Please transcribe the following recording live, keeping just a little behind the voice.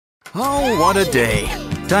Oh, what a day.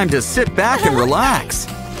 Time to sit back and relax.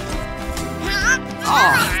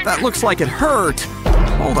 Oh, that looks like it hurt.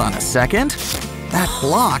 Hold on a second. That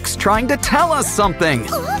block's trying to tell us something.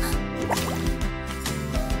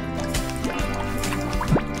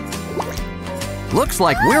 Looks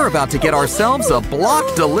like we're about to get ourselves a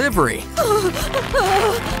block delivery.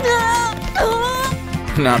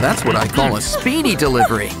 Now that's what I call a speedy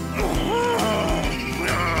delivery.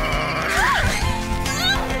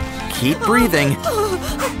 Keep breathing.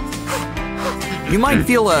 You might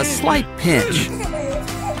feel a slight pinch.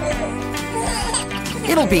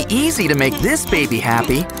 It'll be easy to make this baby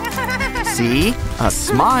happy. See? A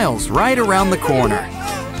smile's right around the corner.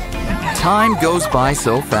 Time goes by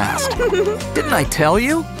so fast. Didn't I tell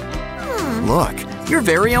you? Look, your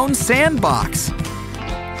very own sandbox.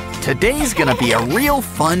 Today's gonna be a real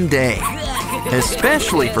fun day.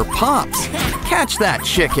 Especially for pups. Catch that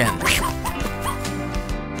chicken.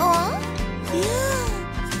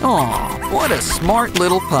 Aw, what a smart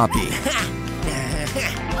little puppy.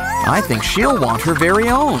 I think she'll want her very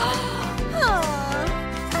own.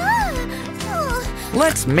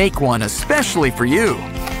 Let's make one especially for you.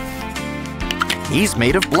 He's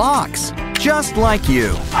made of blocks, just like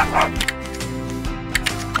you.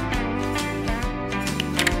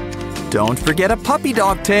 Don't forget a puppy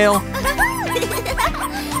dog tail.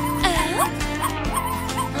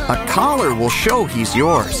 A collar will show he's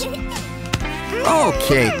yours.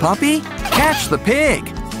 Okay, puppy, catch the pig.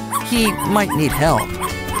 He might need help.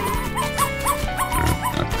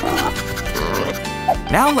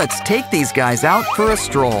 Now let's take these guys out for a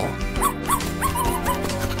stroll.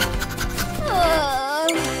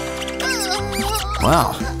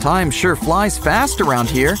 Wow, time sure flies fast around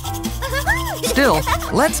here. Still,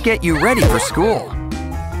 let's get you ready for school.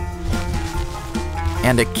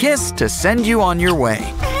 And a kiss to send you on your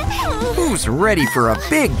way. Who's ready for a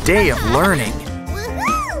big day of learning?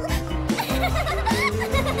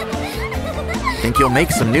 Think you'll make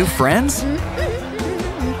some new friends?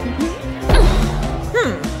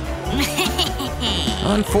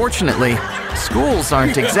 Unfortunately, schools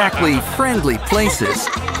aren't exactly friendly places.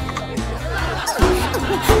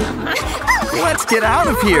 Let's get out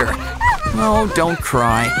of here! Oh, don't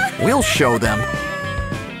cry. We'll show them.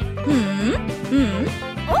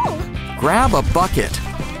 Grab a bucket.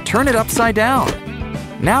 Turn it upside down.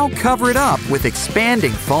 Now cover it up with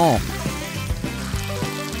expanding foam.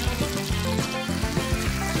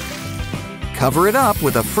 Cover it up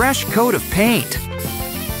with a fresh coat of paint.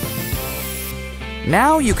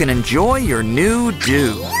 Now you can enjoy your new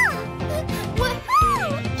do.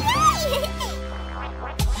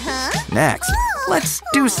 Next, let's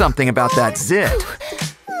do something about that zit.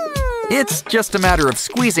 It's just a matter of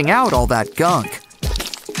squeezing out all that gunk.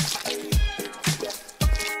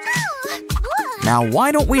 Now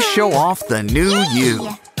why don't we show off the new you?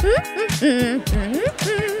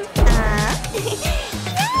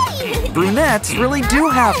 Brunettes really do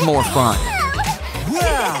have more fun.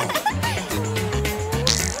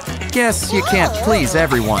 Guess you can't please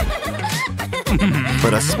everyone.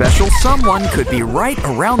 But a special someone could be right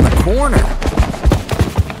around the corner.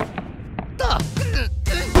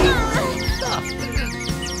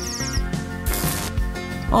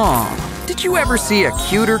 Aw, did you ever see a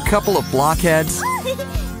cuter couple of blockheads?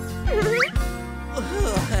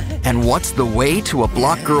 And what's the way to a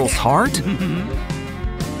block girl's heart?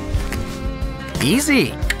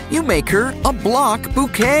 Easy. You make her a block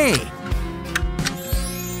bouquet.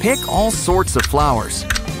 Pick all sorts of flowers.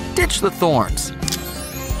 Ditch the thorns.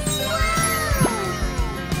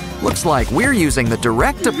 Looks like we're using the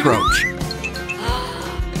direct approach.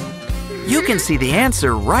 You can see the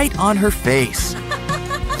answer right on her face.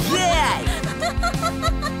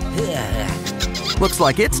 Looks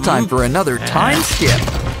like it's time for another time skip.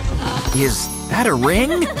 Is that a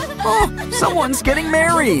ring? Oh, someone's getting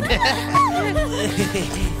married.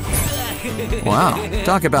 Wow,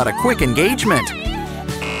 talk about a quick engagement.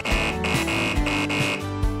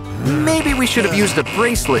 Maybe we should have used a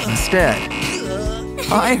bracelet instead.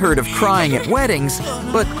 I heard of crying at weddings,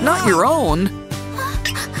 but not your own.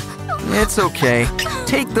 It's okay.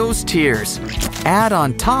 Take those tears. Add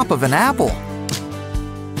on top of an apple.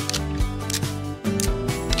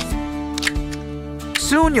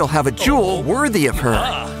 Soon you'll have a jewel worthy of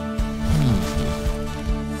her.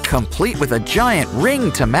 Complete with a giant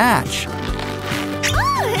ring to match.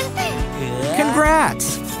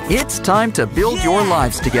 Congrats! It's time to build your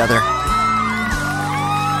lives together.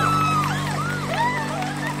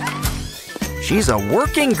 She's a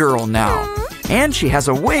working girl now, and she has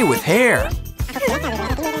a way with hair.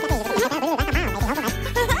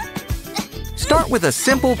 Start with a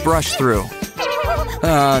simple brush through.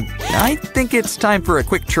 I think it's time for a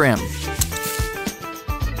quick trim.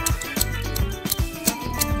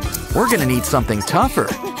 We're gonna need something tougher.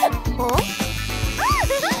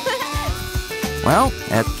 Well,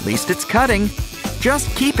 at least it's cutting. Just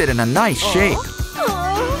keep it in a nice shape.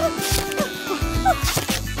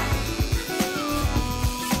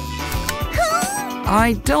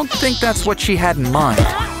 I don't think that's what she had in mind.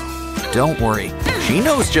 Don't worry, she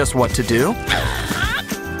knows just what to do.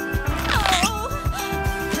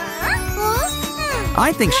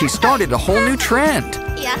 I think she started a whole new trend.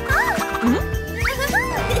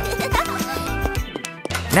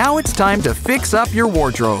 Now it's time to fix up your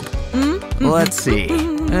wardrobe. Let's see.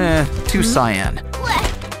 Too cyan.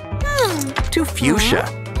 Too fuchsia.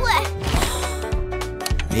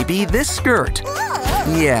 Maybe this skirt.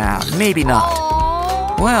 Yeah, maybe not.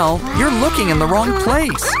 Well, you're looking in the wrong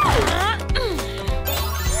place.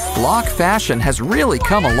 Block fashion has really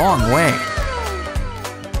come a long way.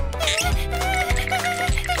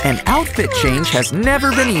 An outfit change has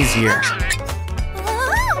never been easier.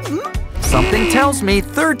 Something tells me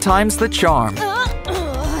third time's the charm.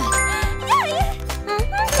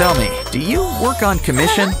 Tell me, do you work on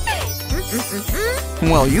commission?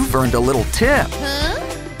 Well, you've earned a little tip.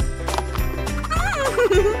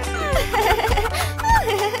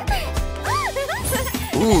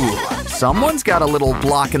 Ooh, someone's got a little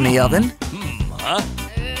block in the oven.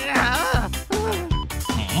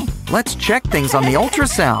 Let's check things on the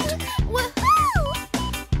ultrasound.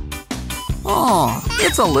 Oh,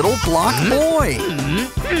 it's a little block boy.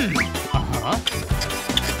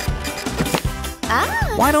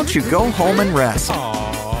 Why don't you go home and rest?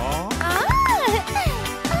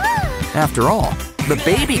 After all, the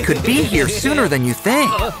baby could be here sooner than you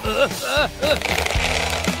think.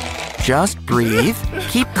 Just breathe.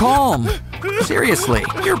 Keep calm. Seriously,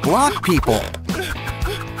 you're block people.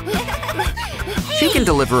 She can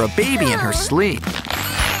deliver a baby in her sleep.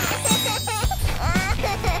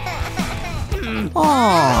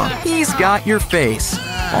 Aw, he's got your face.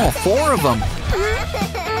 All four of them.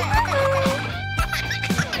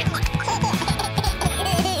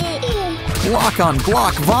 Block on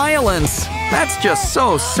block violence. That's just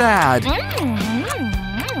so sad.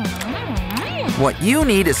 What you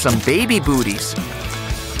need is some baby booties.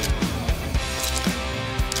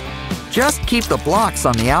 Just keep the blocks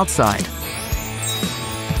on the outside.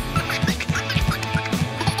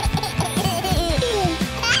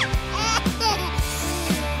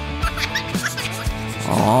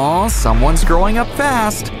 Aw, someone's growing up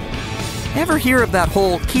fast. Ever hear of that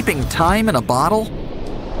whole keeping time in a bottle?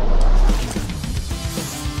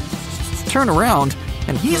 Turn around,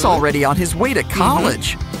 and he's already on his way to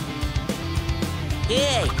college.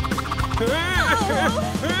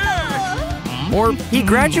 Or he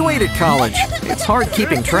graduated college. It's hard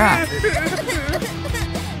keeping track.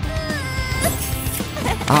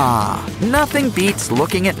 Ah, nothing beats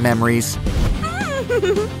looking at memories.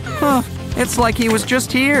 Huh, it's like he was just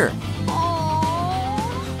here.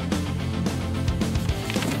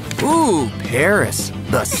 Ooh, Paris,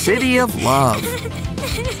 the city of love.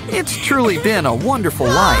 It's truly been a wonderful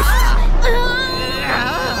life.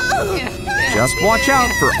 Just watch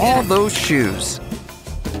out for all those shoes.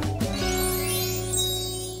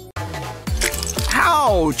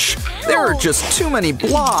 Ouch! There are just too many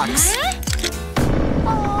blocks.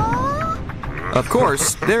 Of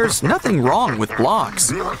course, there's nothing wrong with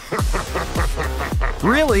blocks.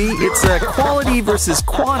 Really, it's a quality versus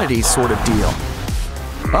quantity sort of deal.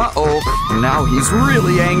 Uh-oh, now he's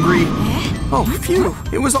really angry. Oh, phew,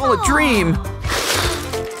 it was all a dream.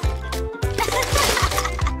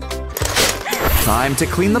 Time to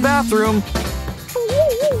clean the bathroom.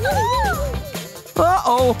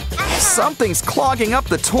 Uh-oh, something's clogging up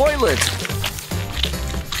the toilet.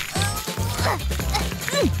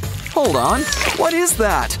 Hold on, what is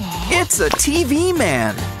that? It's a TV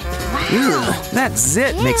man. Ew, that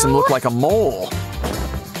zit makes him look like a mole.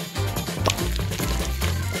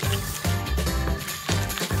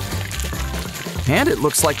 And it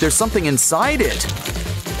looks like there's something inside it.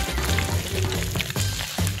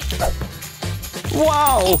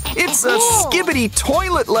 Wow, it's a skibbity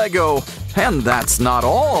toilet Lego. And that's not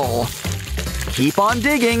all. Keep on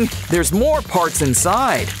digging, there's more parts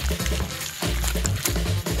inside.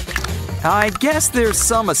 I guess there's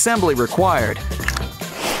some assembly required.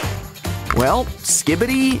 Well,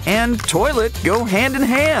 skibbity and toilet go hand in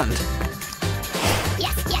hand.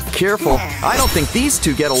 Careful, I don't think these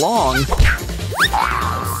two get along.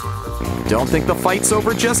 Don't think the fight's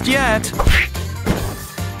over just yet.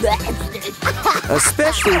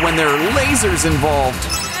 Especially when there are lasers involved.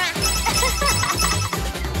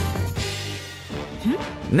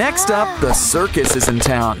 Next up, the circus is in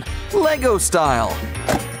town. Lego style.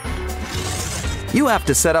 You have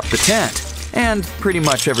to set up the tent and pretty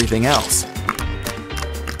much everything else.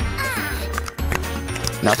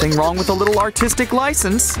 Nothing wrong with a little artistic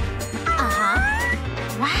license.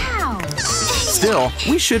 Wow. Still,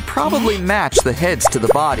 we should probably match the heads to the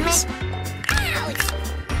bodies.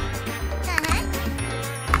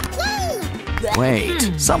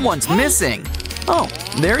 Wait, someone's missing. Oh,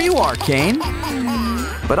 there you are, Kane.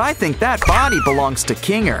 But I think that body belongs to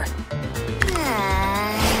Kinger.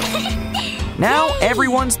 Now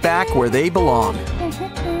everyone's back where they belong.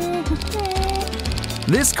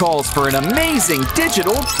 This calls for an amazing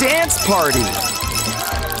digital dance party.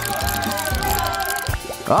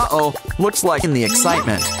 Uh-oh, looks like in the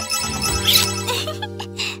excitement.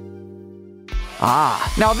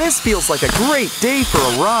 Ah, now this feels like a great day for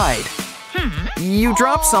a ride. You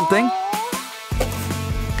dropped something.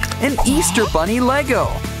 An Easter bunny Lego.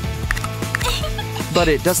 But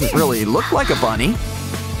it doesn't really look like a bunny.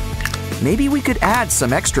 Maybe we could add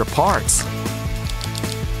some extra parts.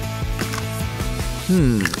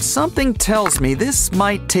 Something tells me this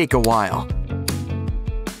might take a while.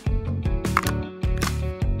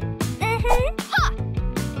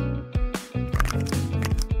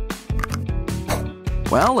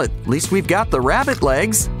 Well, at least we've got the rabbit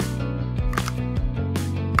legs.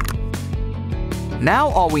 Now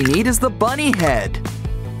all we need is the bunny head.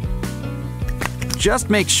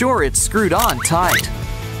 Just make sure it's screwed on tight.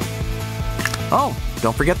 Oh,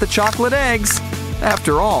 don't forget the chocolate eggs.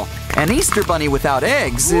 After all, an Easter bunny without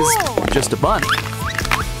eggs is just a bunny.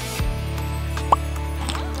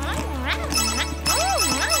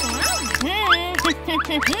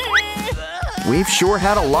 We've sure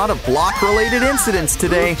had a lot of block-related incidents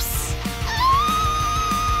today.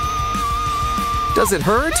 Does it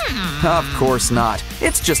hurt? Of course not.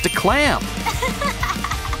 It's just a clamp.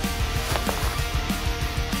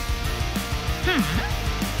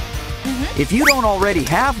 If you don't already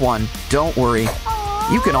have one, don't worry.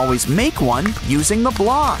 You can always make one using the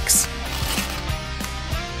blocks.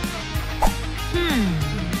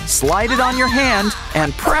 Slide it on your hand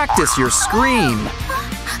and practice your scream.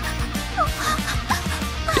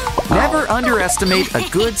 Never underestimate a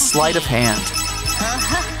good sleight of hand.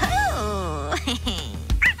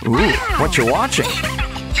 Ooh, what you watching?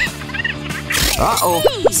 Uh-oh,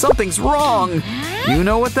 something's wrong. You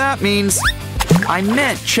know what that means. I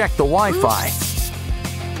meant check the Wi-Fi.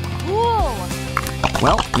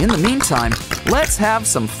 Well, in the meantime, let's have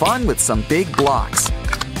some fun with some big blocks.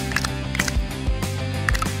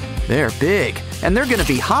 They're big, and they're gonna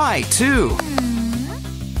be high, too.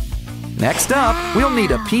 Next up, we'll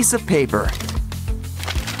need a piece of paper.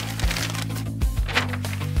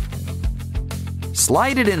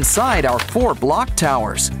 Slide it inside our 4 block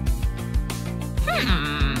towers.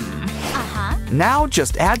 Now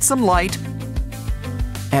just add some light,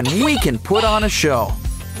 and we can put on a show.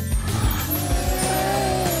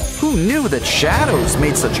 Who knew that shadows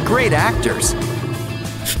made such great actors?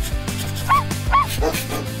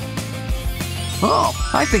 Oh,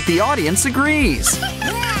 I think the audience agrees.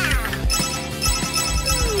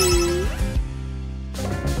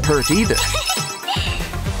 Hurt either.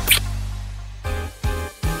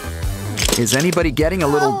 Is anybody getting a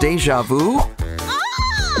little déjà vu?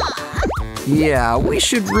 Yeah, we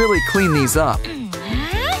should really clean these up.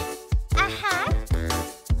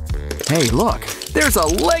 Hey, look, there's a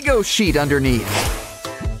Lego sheet underneath.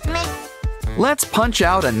 Let's punch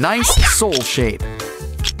out a nice soul shape.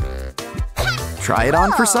 Try it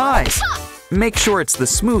on for size. Make sure it's the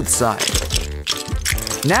smooth side.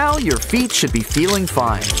 Now your feet should be feeling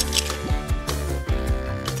fine.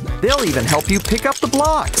 They'll even help you pick up the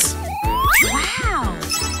blocks. Wow!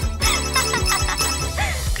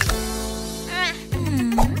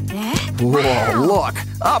 Whoa, look,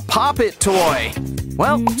 a Pop-It toy.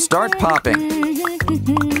 Well, start popping.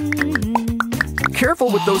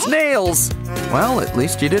 Careful with those nails. Well, at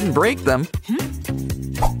least you didn't break them.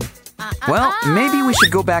 Well, maybe we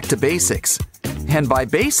should go back to basics. And by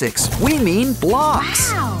basics, we mean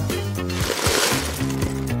blocks. Wow!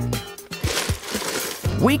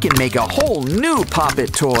 We can make a whole new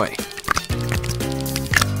Pop-It toy.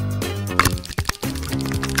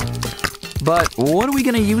 But what are we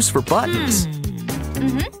going to use for buttons?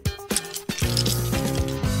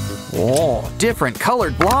 Oh, different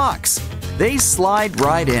colored blocks. They slide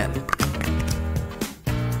right in.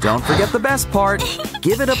 Don't forget the best part.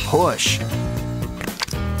 Give it a push.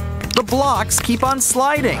 The blocks keep on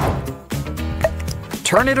sliding.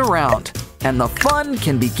 Turn it around, and the fun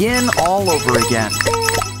can begin all over again.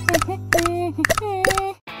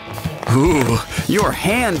 Ooh, your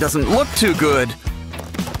hand doesn't look too good.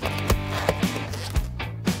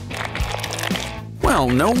 Well,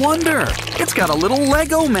 no wonder. It's got a little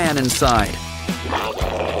Lego man inside.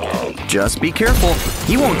 Just be careful.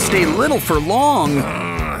 He won't stay little for long.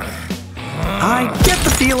 I get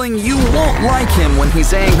the feeling you won't like him when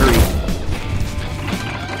he's angry.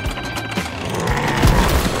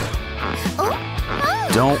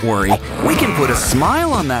 Don't worry. We can put a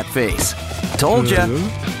smile on that face. Told ya.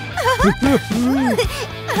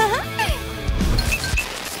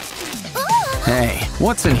 Hey,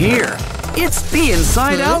 what's in here? It's the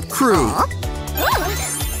Inside Out crew.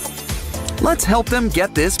 Let's help them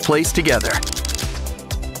get this place together.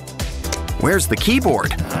 Where's the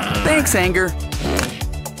keyboard? Thanks, Anger.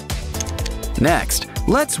 Next,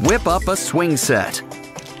 let's whip up a swing set.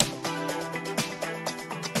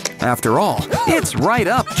 After all, it's right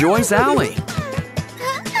up Joy's alley.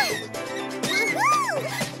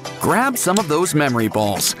 Grab some of those memory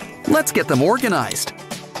balls. Let's get them organized.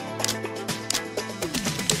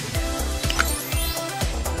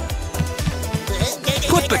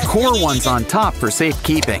 Put the core ones on top for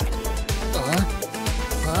safekeeping.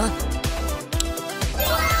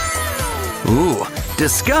 Ooh,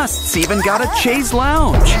 Disgust's even got a chaise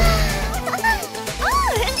lounge.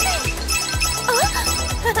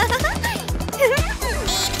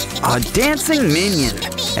 A dancing minion.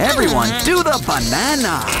 Everyone do the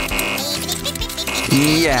banana.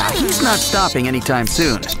 Yeah, he's not stopping anytime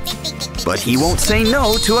soon. But he won't say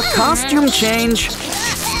no to a costume change.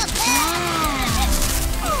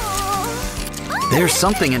 There's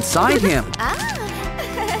something inside him.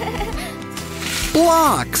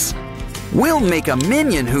 Blocks. We'll make a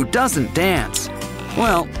minion who doesn't dance.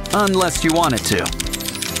 Well, unless you want it to.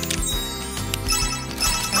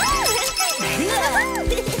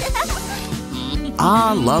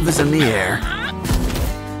 Ah, love is in the air.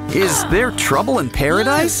 Is there trouble in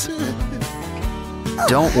paradise?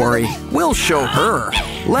 Don't worry, we'll show her.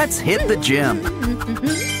 Let's hit the gym.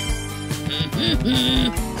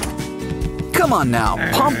 Come on now,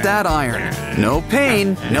 pump that iron. No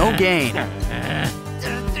pain, no gain.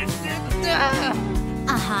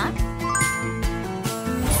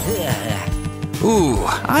 Ooh,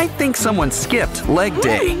 I think someone skipped leg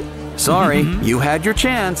day. Sorry, you had your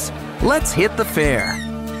chance. Let's hit the fair.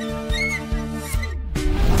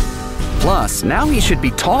 Plus, now he should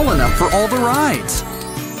be tall enough for all the rides.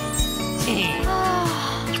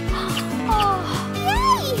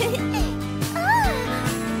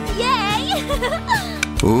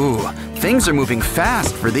 Ooh, things are moving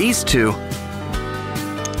fast for these two.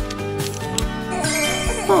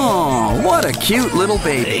 Oh, what a cute little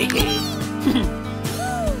baby.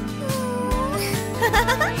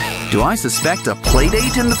 Do I suspect a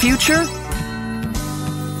playdate in the future?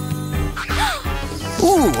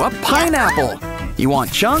 Ooh, a pineapple! You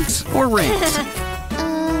want chunks or rings?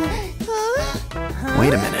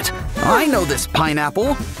 Wait a minute. I know this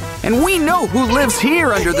pineapple, and we know who lives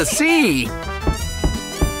here under the sea.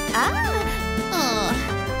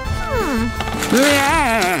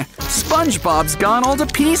 Yeah, SpongeBob's gone all to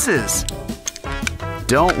pieces.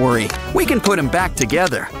 Don't worry, we can put him back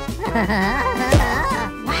together.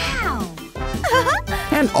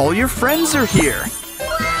 And all your friends are here.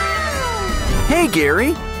 Hey,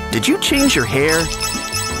 Gary, did you change your hair?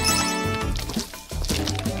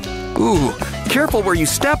 Ooh, careful where you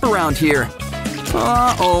step around here.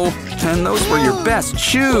 Uh-oh, and those were your best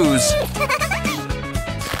shoes.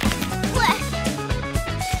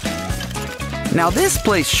 Now this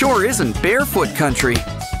place sure isn't barefoot country.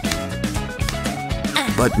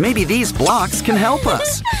 But maybe these blocks can help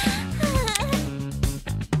us.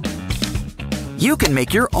 You can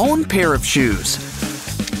make your own pair of shoes.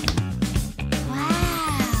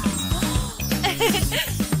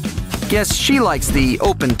 Guess she likes the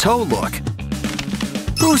open toe look.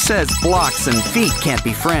 Who says blocks and feet can't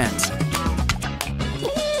be friends?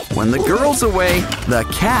 When the girl's away, the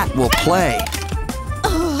cat will play.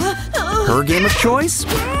 Her game of choice?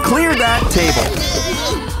 Clear that table.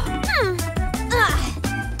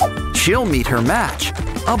 She'll meet her match,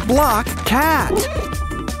 a block cat.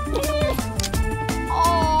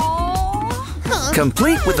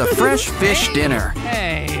 Complete with a fresh fish dinner.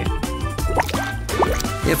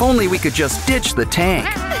 If only we could just ditch the tank.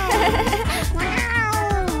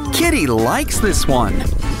 Kitty likes this one.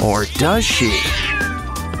 Or does she?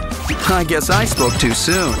 I guess I spoke too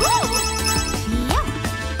soon.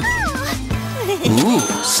 Ooh,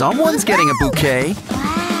 someone's getting a bouquet.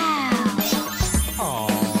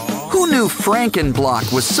 Who knew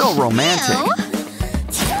Frankenblock was so romantic?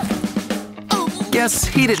 Guess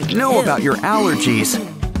he didn't know about your allergies.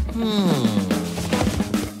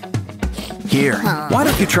 Here, why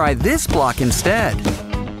don't you try this block instead?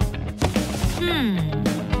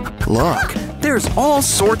 Look, There's all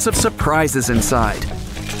sorts of surprises inside.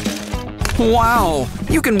 Wow,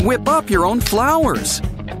 you can whip up your own flowers.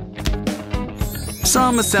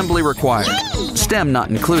 Some assembly required, stem not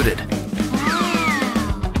included.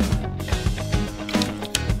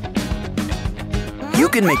 You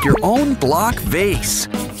can make your own block vase.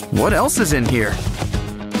 What else is in here?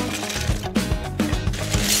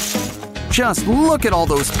 Just look at all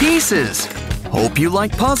those pieces. Hope you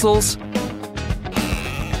like puzzles.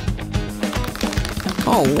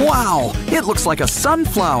 Oh wow, it looks like a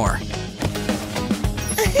sunflower.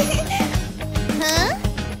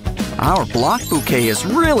 Our block bouquet is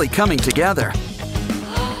really coming together.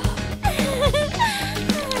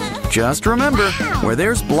 Just remember, where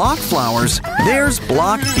there's block flowers, there's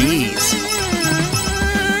block bees.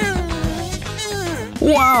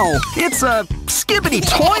 Wow, it's a skibbity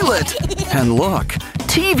toilet! And look,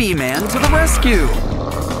 TV Man to the rescue!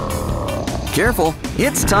 Careful,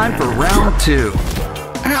 it's time for round 2.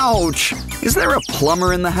 Ouch! Is there a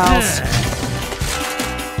plumber in the house?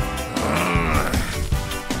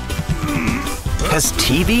 Has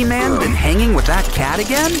TV Man been hanging with that cat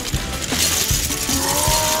again?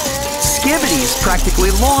 Skibbidy's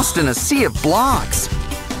practically lost in a sea of blocks.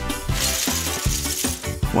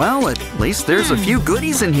 Well, at least there's a few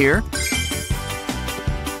goodies in here.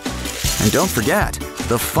 And don't forget,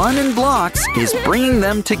 the fun in blocks is bringing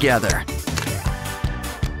them together.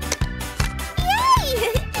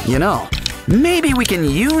 You know, maybe we can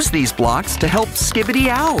use these blocks to help Skibbity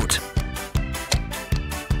out.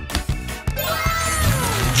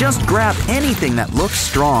 Just grab anything that looks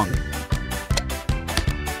strong.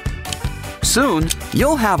 Soon,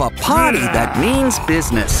 you'll have a potty that means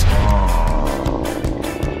business.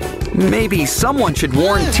 Maybe someone should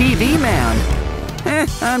warn TV Man.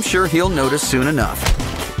 I'm sure he'll notice soon enough.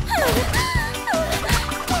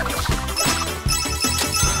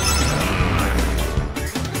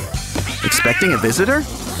 Expecting a visitor?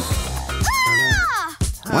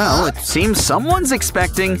 Well, it seems someone's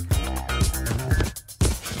expecting.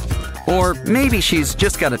 Or maybe she's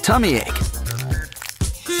just got a tummy ache.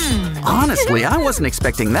 Honestly, I wasn't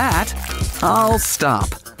expecting that. I'll stop.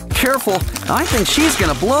 Careful, I think she's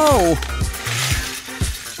gonna blow.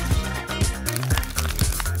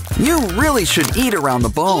 You really should eat around the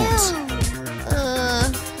bones.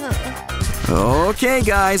 Okay,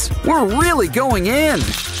 guys, we're really going in.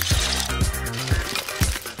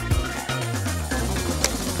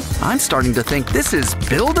 I'm starting to think this is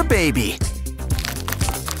Build-A-Baby.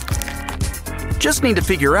 Just need to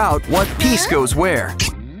figure out what piece goes where.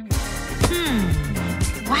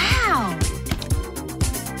 Wow!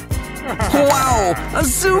 Wow, a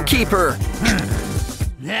zookeeper!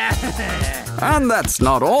 And that's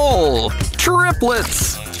not all!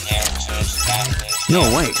 Triplets! No,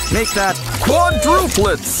 wait, make that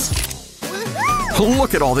quadruplets!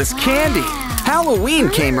 Look at all this candy!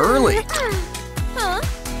 Halloween came early!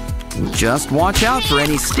 Just watch out for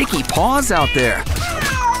any sticky paws out there.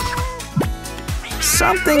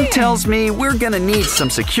 Something tells me we're gonna need some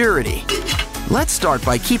security. Let's start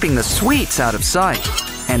by keeping the sweets out of sight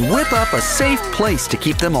and whip up a safe place to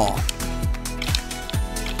keep them all.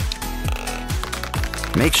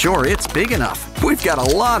 Make sure it's big enough. We've got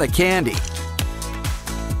a lot of candy.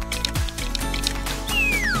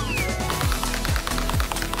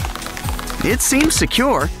 It seems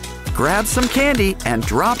secure. Grab some candy and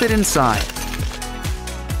drop it inside.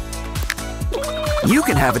 You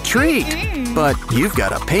can have a treat, but you've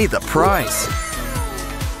got to pay the price.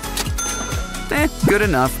 Good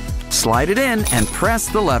enough. Slide it in and press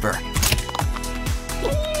the lever.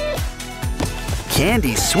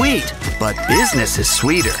 Candy's sweet, but business is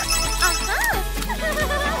sweeter.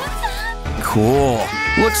 Cool.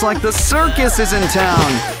 Looks like the circus is in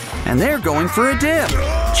town, and they're going for a dip.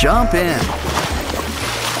 Jump in.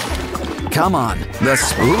 Come on, the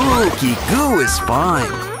spooky goo is fine.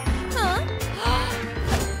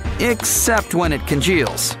 Except when it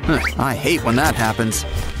congeals. I hate when that happens.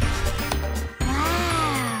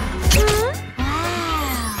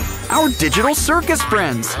 Our digital circus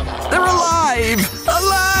friends! They're alive!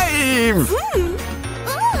 Alive!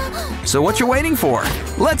 So what you waiting for?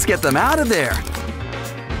 Let's get them out of there.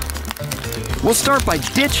 We'll start by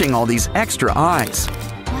ditching all these extra eyes.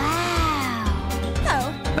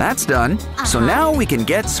 That's done. So now we can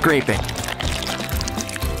get scraping.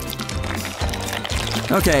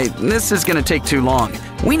 Okay, this is gonna take too long.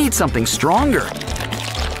 We need something stronger.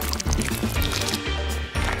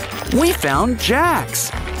 We found Jax.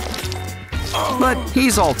 But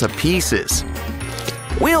he's all to pieces.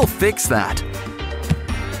 We'll fix that.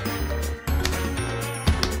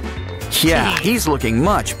 Yeah, he's looking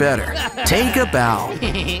much better. Take a bow.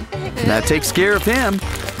 That takes care of him.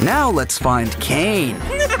 Now let's find Caine.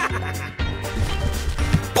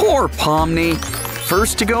 Poor Pomni.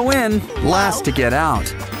 First to go in, last to get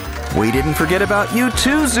out. We didn't forget about you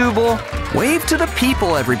too, Zooble. Wave to the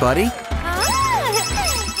people, everybody.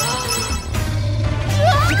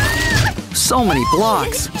 So many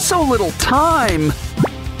blocks, so little time.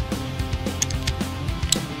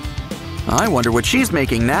 I wonder what she's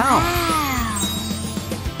making now.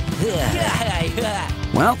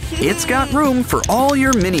 Well, it's got room for all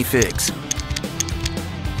your minifigs.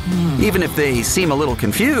 Even if they seem a little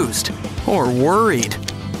confused or worried.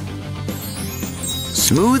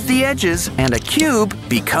 Smooth the edges and a cube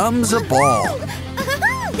becomes a ball.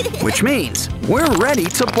 Which means we're ready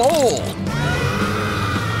to bowl.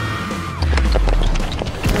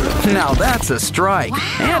 Now that's a strike,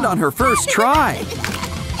 and on her first try.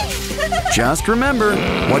 Just remember,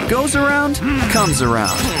 what goes around comes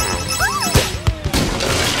around.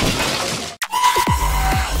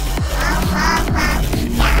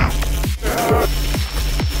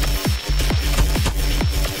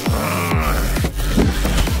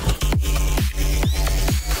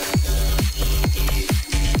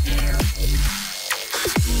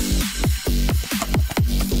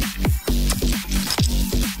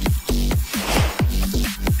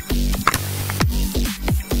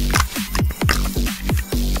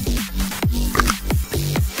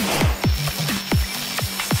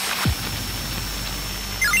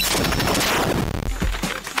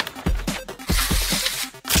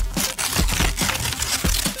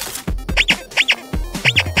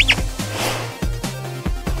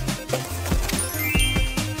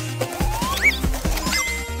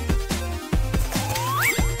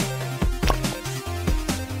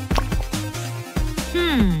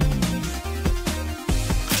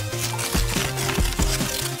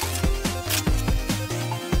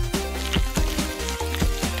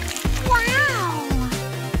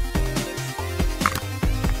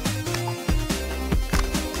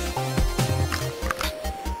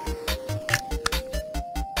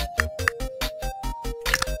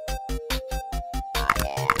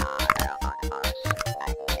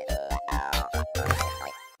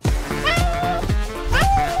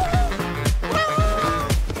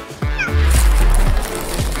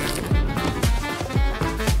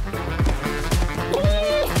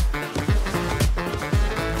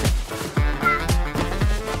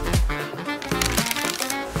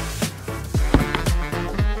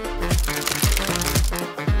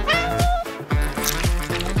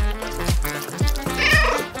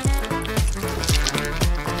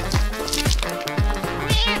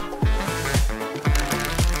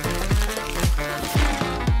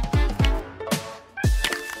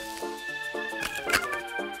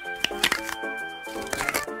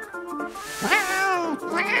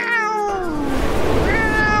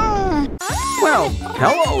 Well,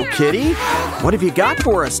 hello, kitty. What have you got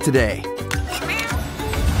for us today?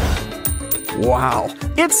 Wow,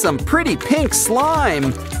 it's some pretty pink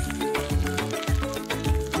slime.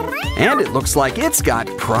 And it looks like it's got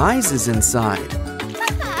prizes inside.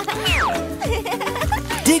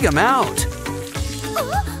 Dig them out.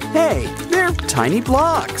 Hey, they're tiny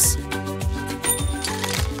blocks.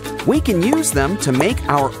 We can use them to make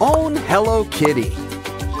our own Hello Kitty.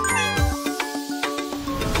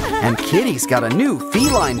 And Kitty's got a new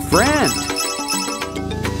feline friend.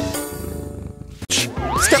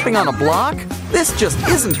 Stepping on a block? This just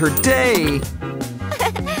isn't her day.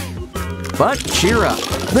 But cheer up,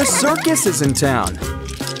 the circus is in town.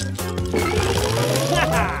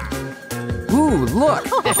 Ooh, look,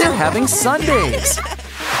 they're having Sundays.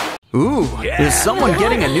 Ooh, is someone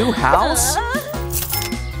getting a new house?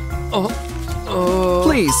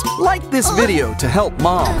 Please, like this video to help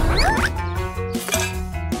Mom.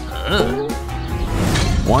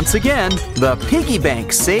 Once again, the piggy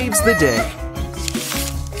bank saves the day.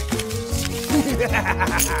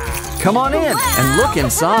 Come on in and look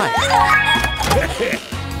inside.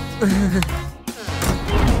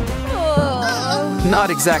 Not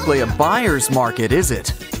exactly a buyer's market, is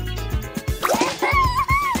it?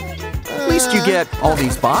 At least you get all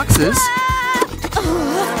these boxes.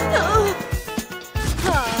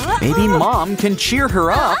 Maybe Mom can cheer her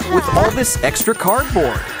up with all this extra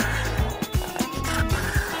cardboard.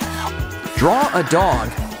 Draw a dog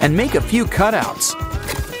and make a few cutouts.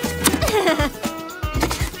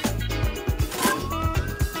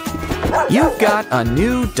 You've got a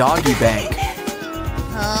new doggy bank.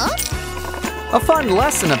 A fun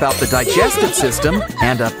lesson about the digestive system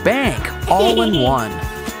and a bank all in one.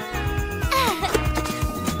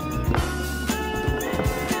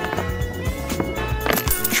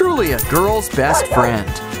 truly a girl's best friend.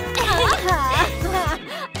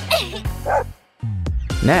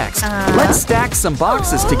 Next, let's stack some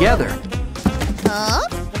boxes together.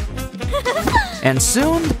 And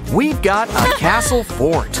soon, we've got a castle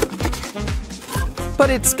fort.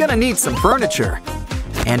 But it's gonna need some furniture.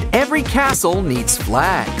 And every castle needs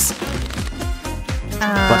flags.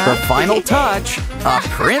 But the final touch, a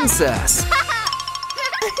princess.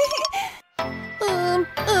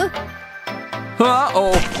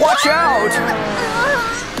 Uh-oh, watch out!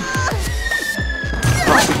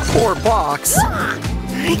 Oh, poor box.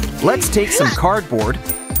 Let's take some cardboard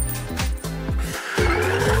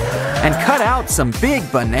and cut out some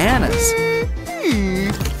big bananas.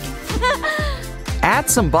 Add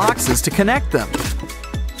some boxes to connect them.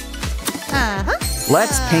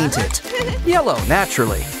 Let's paint it. Yellow,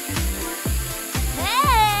 naturally.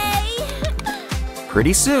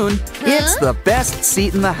 Pretty soon, it's the best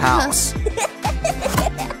seat in the house.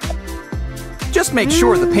 Just make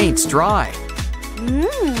sure the paint's dry.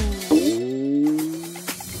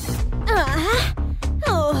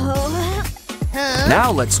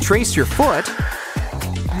 Now let's trace your foot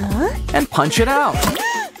and punch it out.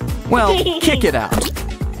 Well, kick it out.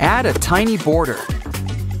 Add a tiny border.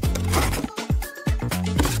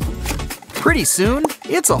 Pretty soon,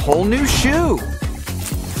 it's a whole new shoe.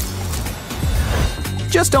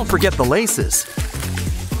 Just don't forget the laces.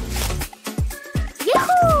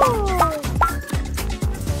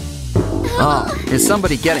 Oh, is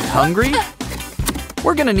somebody getting hungry?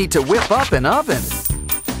 We're gonna need to whip up an oven.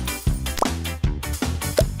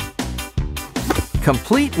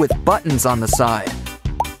 Complete with buttons on the side.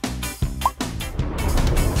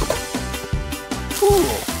 Ooh,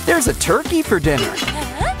 there's a turkey for dinner.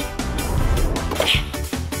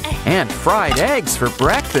 And fried eggs for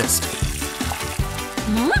breakfast.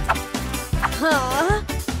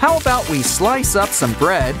 How about we slice up some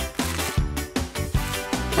bread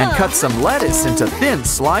and cut some lettuce into thin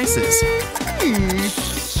slices.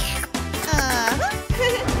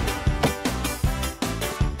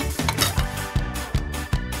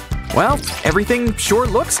 Well, everything sure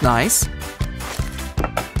looks nice.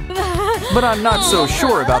 But I'm not so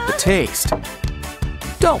sure about the taste.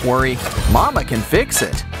 Don't worry, Mama can fix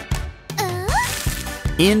it.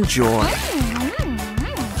 Enjoy.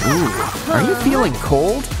 Ooh, are you feeling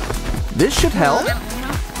cold? This should help.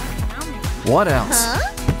 What else?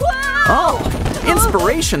 Oh,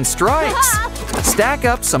 inspiration strikes. Stack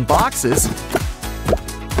up some boxes.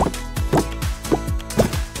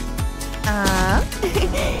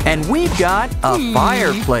 And we've got a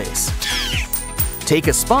fireplace. Take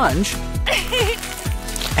a sponge.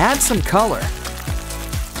 Add some color.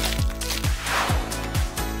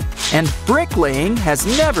 And bricklaying has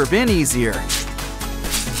never been easier.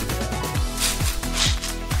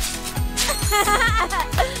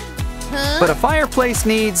 But a fireplace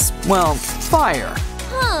needs, well, fire.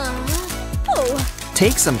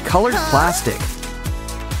 Take some colored plastic.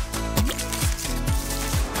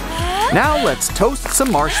 Now let's toast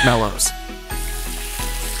some marshmallows.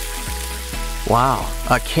 Wow,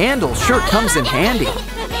 a candle sure comes in handy.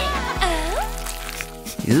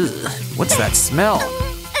 Ugh, what's that smell?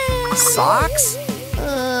 Socks?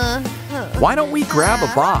 Why don't we grab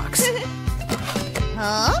a box?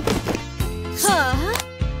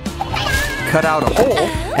 Cut out a hole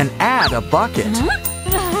and add a bucket.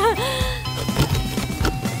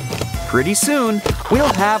 Pretty soon,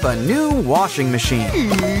 we'll have a new washing machine.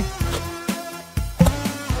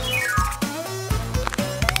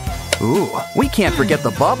 Ooh, we can't forget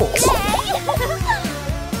the bubbles.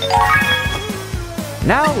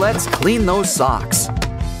 Now let's clean those socks.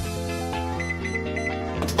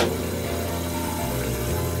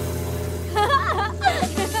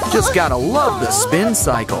 Just gotta love the spin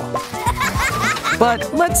cycle.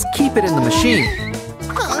 But let's keep it in the machine.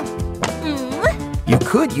 You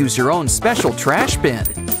could use your own special trash bin.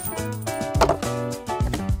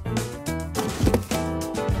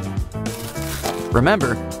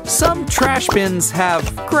 Remember, some trash bins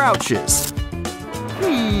have grouches.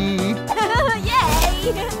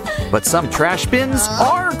 But some trash bins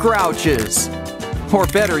are grouches. Or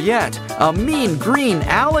better yet, a mean green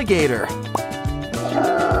alligator.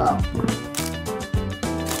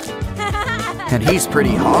 And he's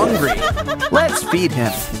pretty hungry. Let's feed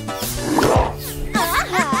him.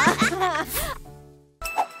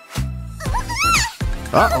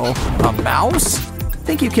 Uh-oh, a mouse?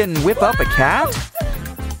 Think you can whip up a cat?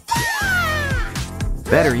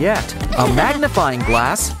 Better yet, a magnifying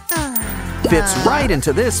glass fits right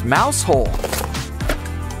into this mouse hole.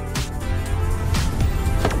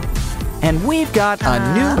 And we've got a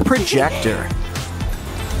new projector.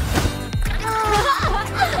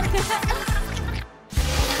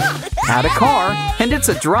 add a car, and it's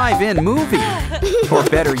a drive-in movie. Or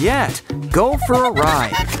better yet, go for a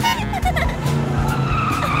ride.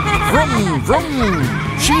 Vroom, vroom.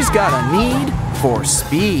 She's got a need for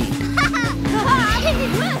speed.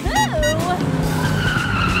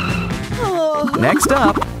 Next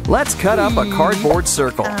up, let's cut up a cardboard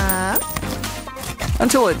circle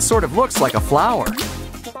until it sort of looks like a flower.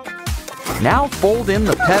 Now fold in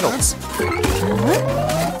the petals.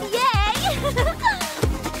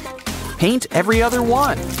 Paint every other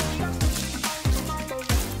one.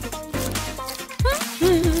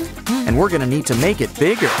 And we're gonna need to make it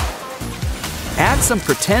bigger. Add some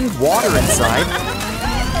pretend water inside.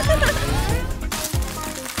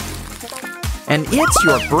 And it's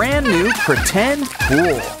your brand new pretend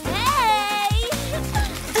pool.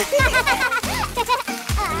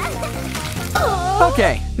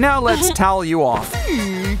 Okay, now let's towel you off.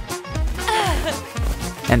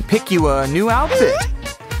 And pick you a new outfit.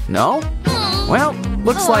 No? Well,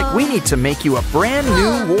 looks like we need to make you a brand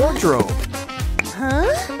new wardrobe.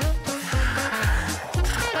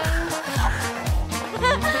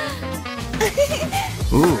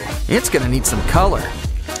 Ooh, it's gonna need some color.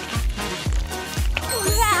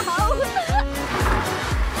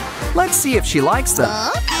 Let's see if she likes them.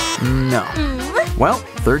 No. Well,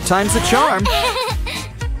 third time's a charm.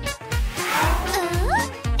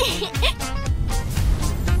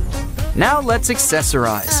 Now let's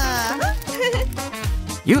accessorize.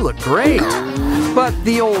 You look great, but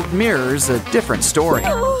the old mirror's a different story.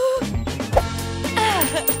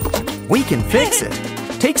 We can fix it.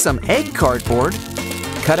 Take some egg cardboard,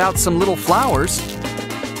 cut out some little flowers,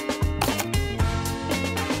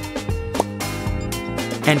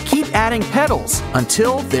 and keep adding petals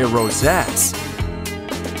until they're rosettes.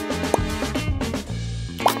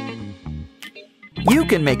 You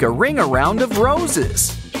can make a ring around of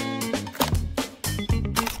roses.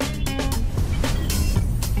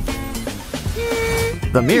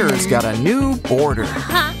 The mirror's got a new border.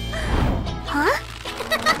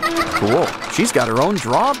 Cool, she's got her own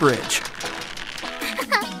drawbridge.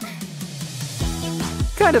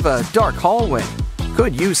 Kind of a dark hallway.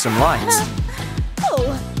 Could use some lights.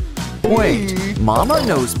 Wait, Mama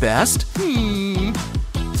knows best.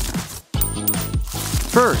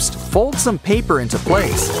 First, fold some paper into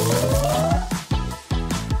place.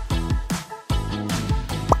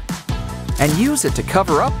 And use it to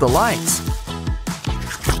cover up the lights.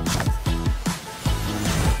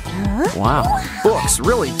 Wow, books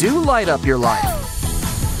really do light up your life.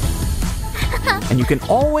 And you can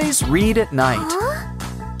always read at night.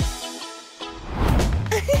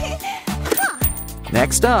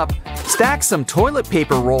 Next up, stack some toilet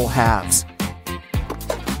paper roll halves.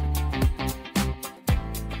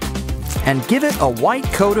 And give it a white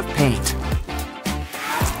coat of paint.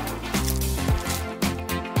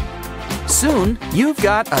 Soon, you've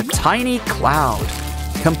got a tiny cloud,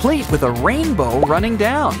 complete with a rainbow running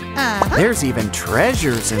down. There's even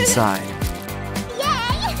treasures inside.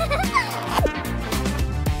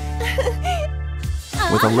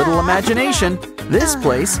 With a little imagination, this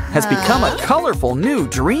place has become a colorful new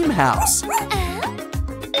dream house.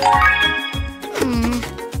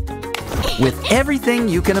 With everything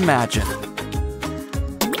you can imagine.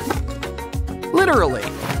 Literally,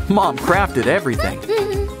 Mom crafted everything.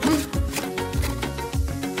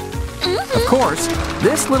 Of course,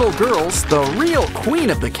 this little girl's the real queen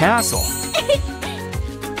of the castle.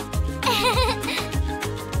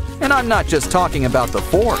 And I'm not just talking about the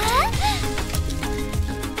fort.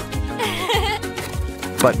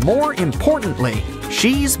 But more importantly,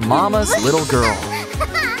 she's Mama's little girl.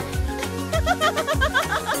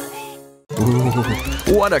 Ooh,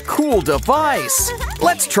 what a cool device!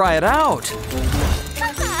 Let's try it out.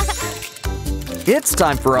 It's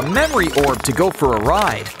time for a memory orb to go for a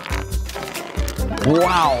ride.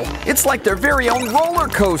 Wow, it's like their very own roller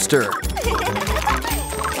coaster.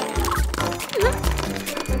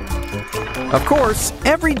 Of course,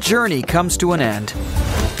 every journey comes to an end.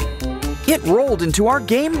 It rolled into our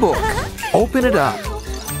game book. Open it up.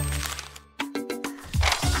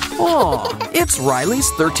 Oh, it's Riley's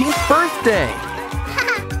 13th birthday.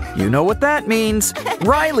 You know what that means.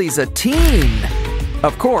 Riley's a teen.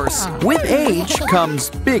 Of course, with age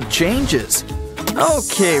comes big changes.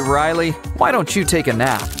 Okay, Riley, why don't you take a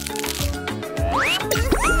nap?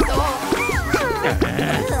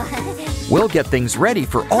 We'll get things ready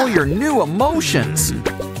for all your new emotions.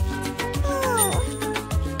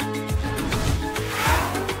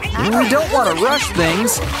 We don't want to rush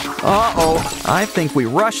things. Uh-oh, I think we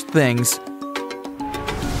rushed things.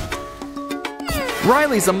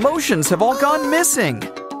 Riley's emotions have all gone missing.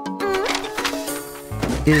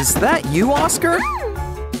 Is that you, Oscar?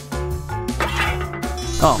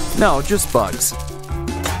 Oh, no, just bugs.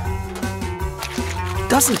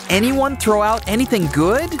 Doesn't anyone throw out anything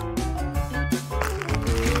good?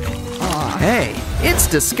 Hey, it's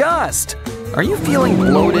disgust. Are you feeling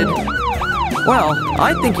bloated? Well,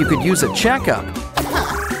 I think you could use a checkup.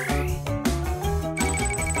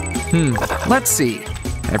 Let's see.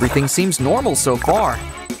 Everything seems normal so far.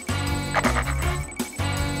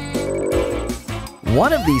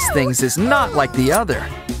 One of these things is not like the other.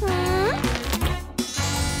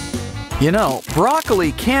 You know,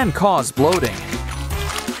 broccoli can cause bloating.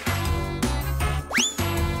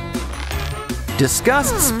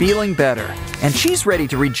 Disgust's feeling better, and she's ready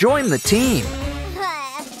to rejoin the team.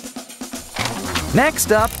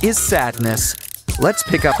 Next up is sadness. Let's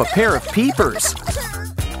pick up a pair of peepers.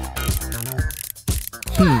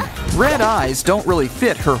 Red eyes don't really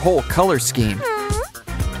fit her whole color scheme.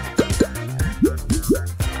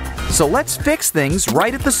 So let's fix things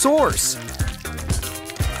right at the source.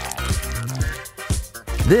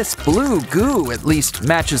 This blue goo at least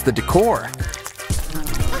matches the decor.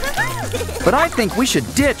 But I think we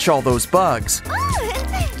should ditch all those bugs.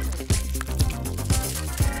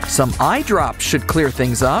 Some eye drops should clear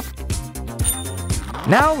things up.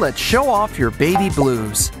 Now let's show off your baby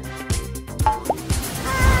blues.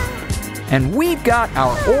 And we've got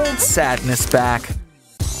our old sadness back.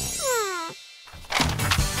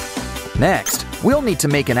 Next, we'll need to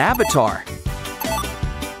make an avatar.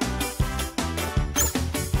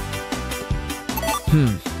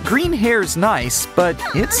 Green hair's nice, but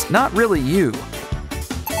it's not really you.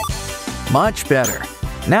 Much better.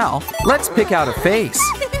 Now, let's pick out a face.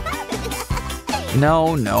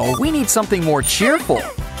 No, we need something more cheerful.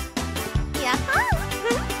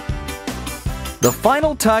 The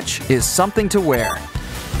final touch is something to wear.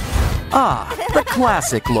 Ah, the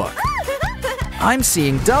classic look. I'm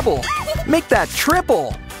seeing double. Make that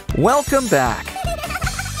triple. Welcome back.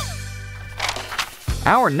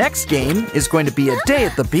 Our next game is going to be a day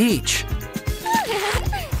at the beach.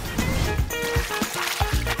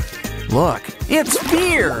 Look, it's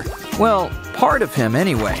Fear. Well, part of him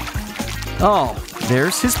anyway. Oh,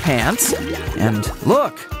 there's his pants. And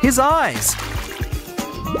look, his eyes.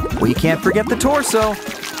 We can't forget the torso.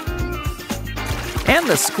 And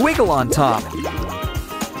the squiggle on top.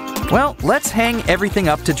 Well, let's hang everything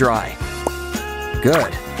up to dry.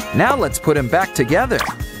 Good. Now let's put him back together.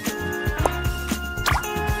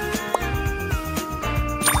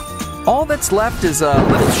 All that's left is a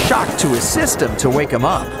little shock to his system to wake him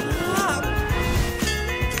up.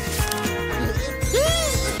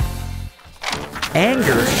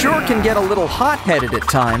 Anger sure can get a little hot-headed at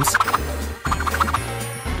times.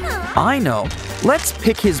 I know. Let's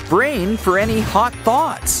pick his brain for any hot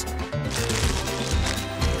thoughts.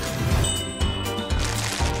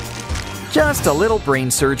 Just a little brain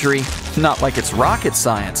surgery, not like it's rocket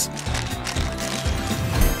science.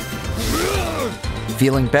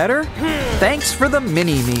 Feeling better? Thanks for the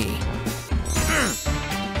mini-me.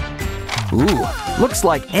 Ooh, looks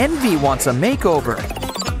like Envy wants a makeover.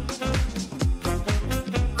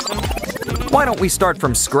 Why don't we start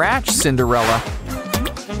from scratch, Cinderella?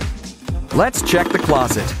 Let's check the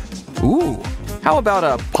closet. Ooh, how about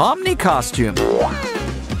a Pomni costume?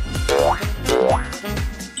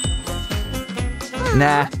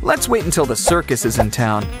 Nah, let's wait until the circus is in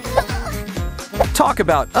town. Talk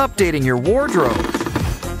about updating your wardrobe.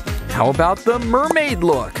 How about the mermaid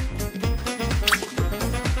look?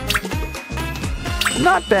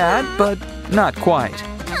 Not bad, but not quite.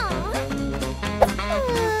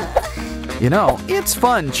 You know, it's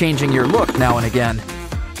fun changing your look now and again.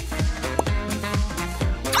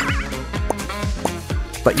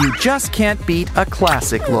 But you just can't beat a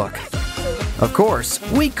classic look. Of course,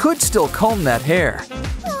 we could still comb that hair.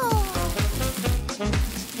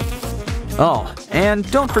 Oh, and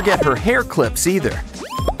don't forget her hair clips either.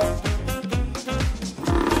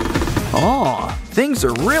 Oh, things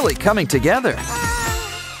are really coming together.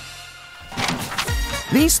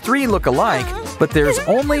 These three look alike, but there's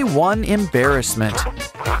only one embarrassment.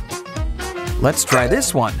 Let's try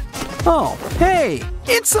this one. Oh, hey,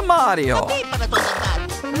 it's a Mario.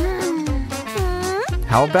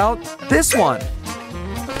 How about this one?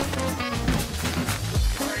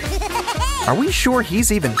 Are we sure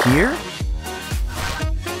he's even here?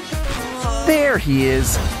 There he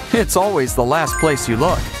is. It's always the last place you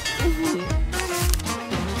look.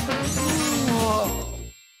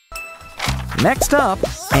 Next up,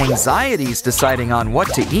 anxiety's deciding on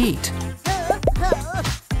what to eat.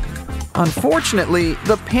 Unfortunately,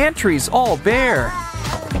 the pantry's all bare.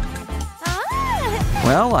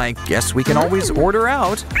 Well, I guess we can always order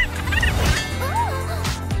out.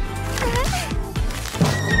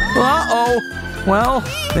 Uh-oh! Well,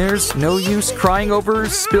 there's no use crying over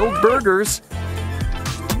spilled burgers.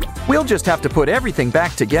 We'll just have to put everything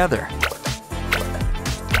back together.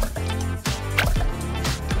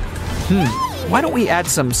 Why don't we add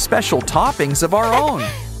some special toppings of our own?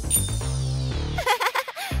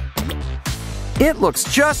 It looks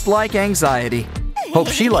just like anxiety. Hope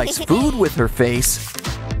she likes food with her face.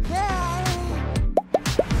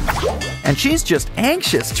 And she's just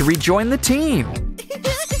anxious to rejoin the team.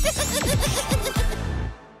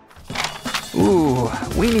 Ooh,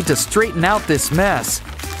 we need to straighten out this mess.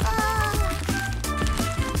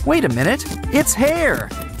 Wait a minute, it's hair.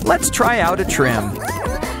 Let's try out a trim.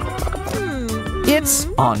 It's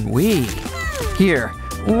Awwwee. Here,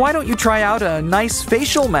 why don't you try out a nice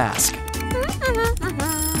facial mask?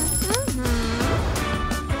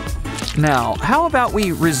 Now, how about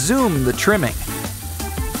we resume the trimming?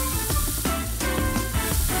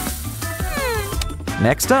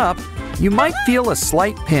 Next up, you might feel a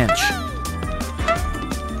slight pinch.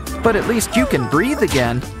 But at least you can breathe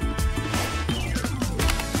again.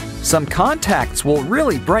 Some contacts will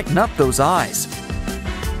really brighten up those eyes.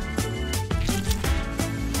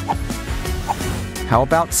 How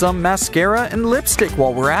about some mascara and lipstick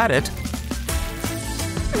while we're at it?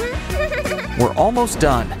 We're almost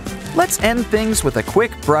done. Let's end things with a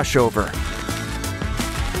quick brush over.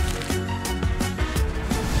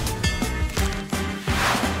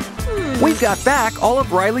 We've got back all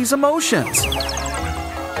of Riley's emotions.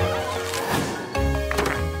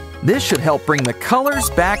 This should help bring the colors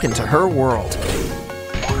back into her world.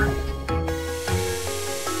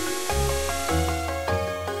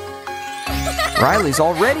 Riley's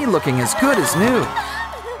already looking as good as new.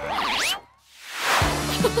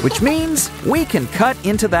 Which means we can cut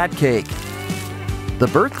into that cake. The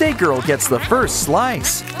birthday girl gets the first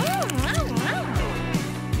slice.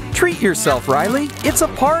 Treat yourself, Riley. It's a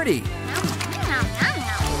party.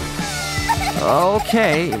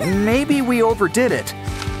 Okay, maybe we overdid it.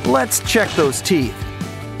 Let's check those teeth.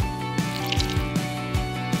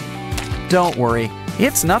 Don't worry,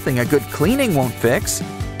 it's nothing a good cleaning won't fix.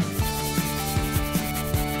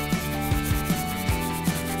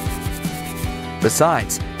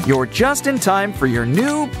 Besides, you're just in time for your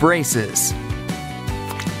new braces.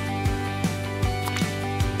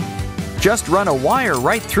 Just run a wire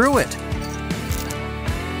right through it.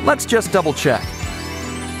 Let's just double check.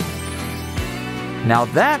 Now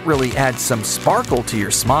that really adds some sparkle to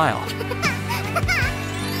your smile.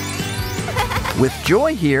 With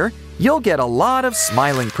Joy here, you'll get a lot of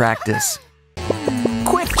smiling practice.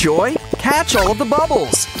 Quick, Joy, catch all of the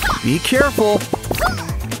bubbles. Be careful.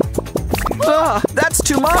 Ah, that's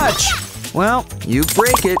too much. Well, you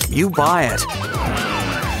break it, you buy it.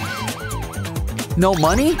 No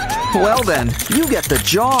money? Well then, you get the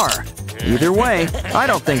jar. Either way, I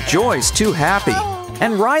don't think Joy's too happy.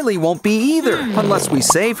 And Riley won't be either, unless we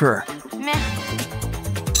save her.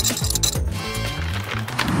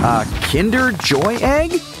 A Kinder Joy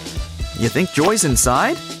egg? You think Joy's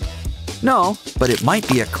inside? No, but it might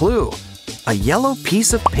be a clue. A yellow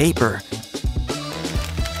piece of paper.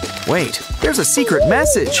 Wait, there's a secret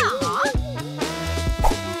message.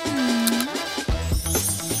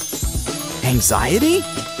 Anxiety?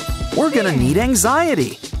 We're gonna need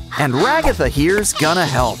anxiety. And Ragatha here's gonna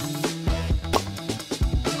help.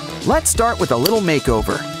 Let's start with a little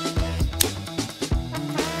makeover.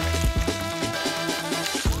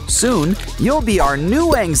 Soon, you'll be our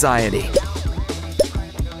new anxiety.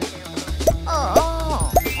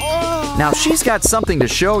 Now she's got something to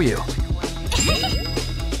show you.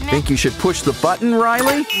 Think you should push the button,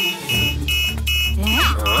 Riley?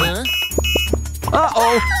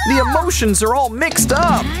 Uh-oh, the emotions are all mixed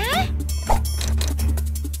up.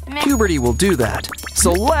 Puberty will do that,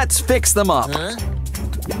 so let's fix them up.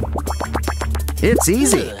 It's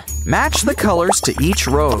easy. Match the colors to each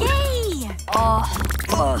road.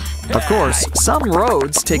 Of course, some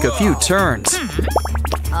roads take a few turns.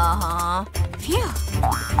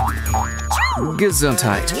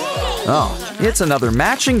 Gesundheit. Oh, it's another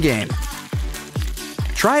matching game.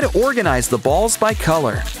 Try to organize the balls by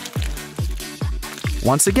color.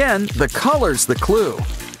 Once again, the color's the clue.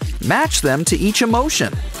 Match them to each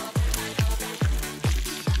emotion.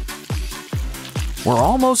 We're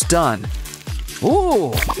almost done.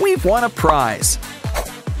 Ooh, we've won a prize.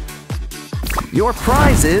 Your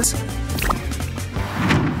prize is...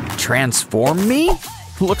 Transform me?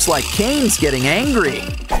 Looks like Kane's getting angry.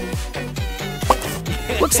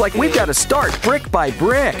 Looks like we've got to start brick by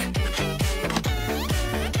brick.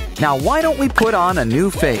 Now why don't we put on a new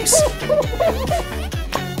face?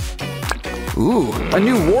 Ooh, a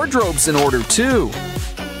new wardrobe's in order too.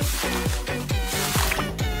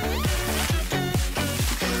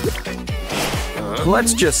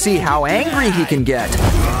 Let's just see how angry he can get.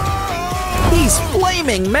 He's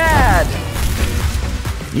flaming mad!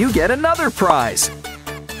 You get another prize.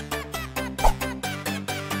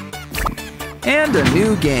 And a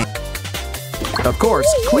new game. Of course,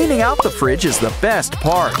 cleaning out the fridge is the best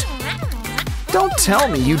part. Don't tell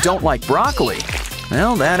me you don't like broccoli.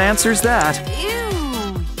 Well, that answers that.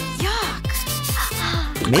 Ew,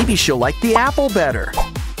 yuck. Maybe she'll like the apple better.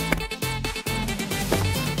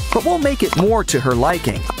 But we'll make it more to her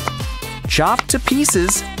liking. Chop to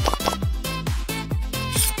pieces.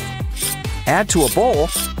 Add to a bowl.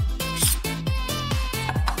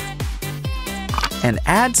 And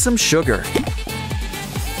add some sugar.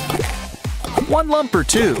 1 lump or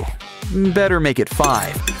 2. Better make it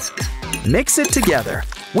 5. Mix it together.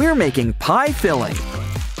 We're making pie filling.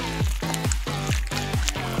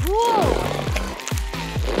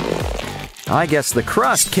 I guess the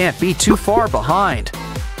crust can't be too far behind.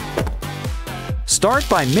 Start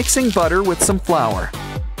by mixing butter with some flour.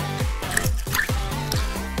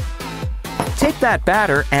 Take that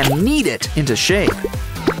batter and knead it into shape.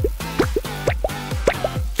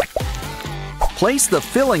 Place the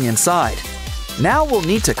filling inside. Now we'll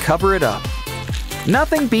need to cover it up.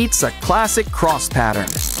 Nothing beats a classic cross pattern.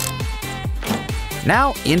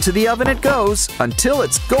 Now into the oven it goes until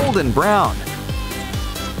it's golden brown.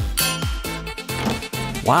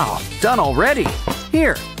 Wow, done already.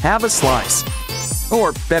 Here, have a slice.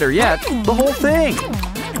 Or better yet, the whole thing.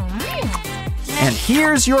 And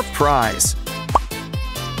here's your prize.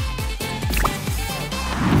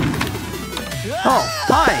 Oh,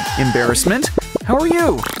 hi, embarrassment. How are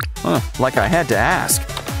you? Like I had to ask.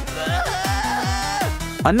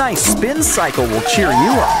 A nice spin cycle will cheer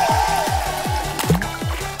you up.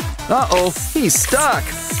 Uh-oh, he's stuck.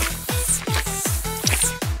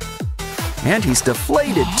 And he's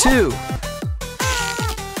deflated too.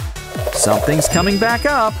 Something's coming back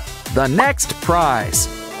up. The next prize.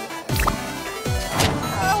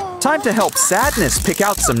 Time to help Sadness pick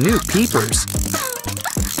out some new peepers.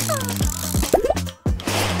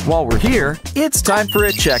 While we're here, it's time for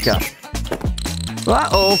a checkup.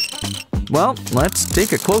 Uh-oh. Well, let's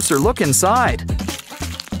take a closer look inside.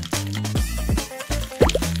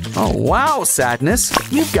 Oh, wow, Sadness.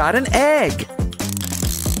 You've got an egg.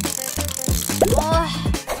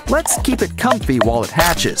 Let's keep it comfy while it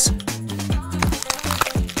hatches.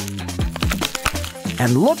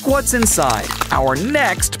 And look what's inside, our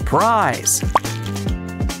next prize.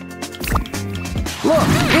 Look,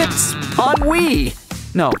 it's Awwwee.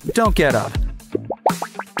 No, don't get up.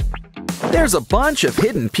 There's a bunch of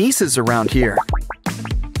hidden pieces around here.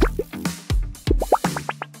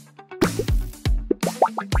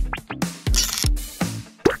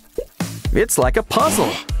 It's like a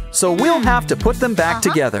puzzle, so we'll have to put them back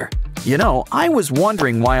together. You know, I was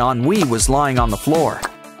wondering why Awwwee was lying on the floor.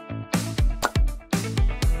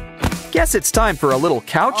 Guess it's time for a little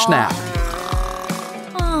couch nap.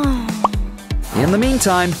 In the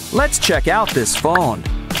meantime, let's check out this phone.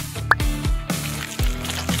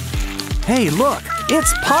 Hey, look,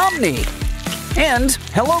 it's Pomni! And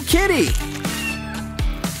Hello Kitty!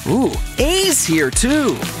 Ooh, A's here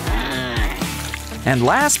too! And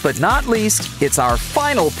last but not least, it's our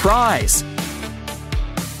final prize.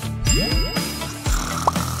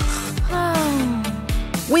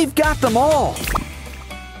 We've got them all!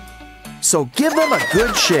 So give them a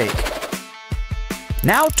good shake.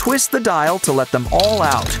 Now twist the dial to let them all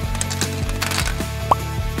out.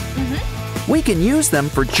 We can use them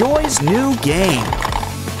for Joy's new game.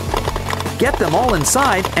 Get them all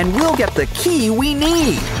inside and we'll get the key we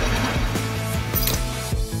need.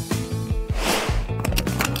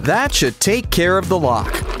 That should take care of the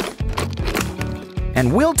lock.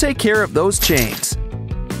 And we'll take care of those chains.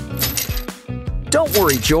 Don't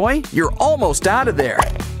worry, Joy, you're almost out of there.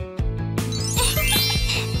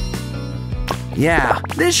 Yeah,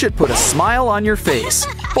 this should put a smile on your face,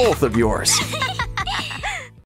 both of yours.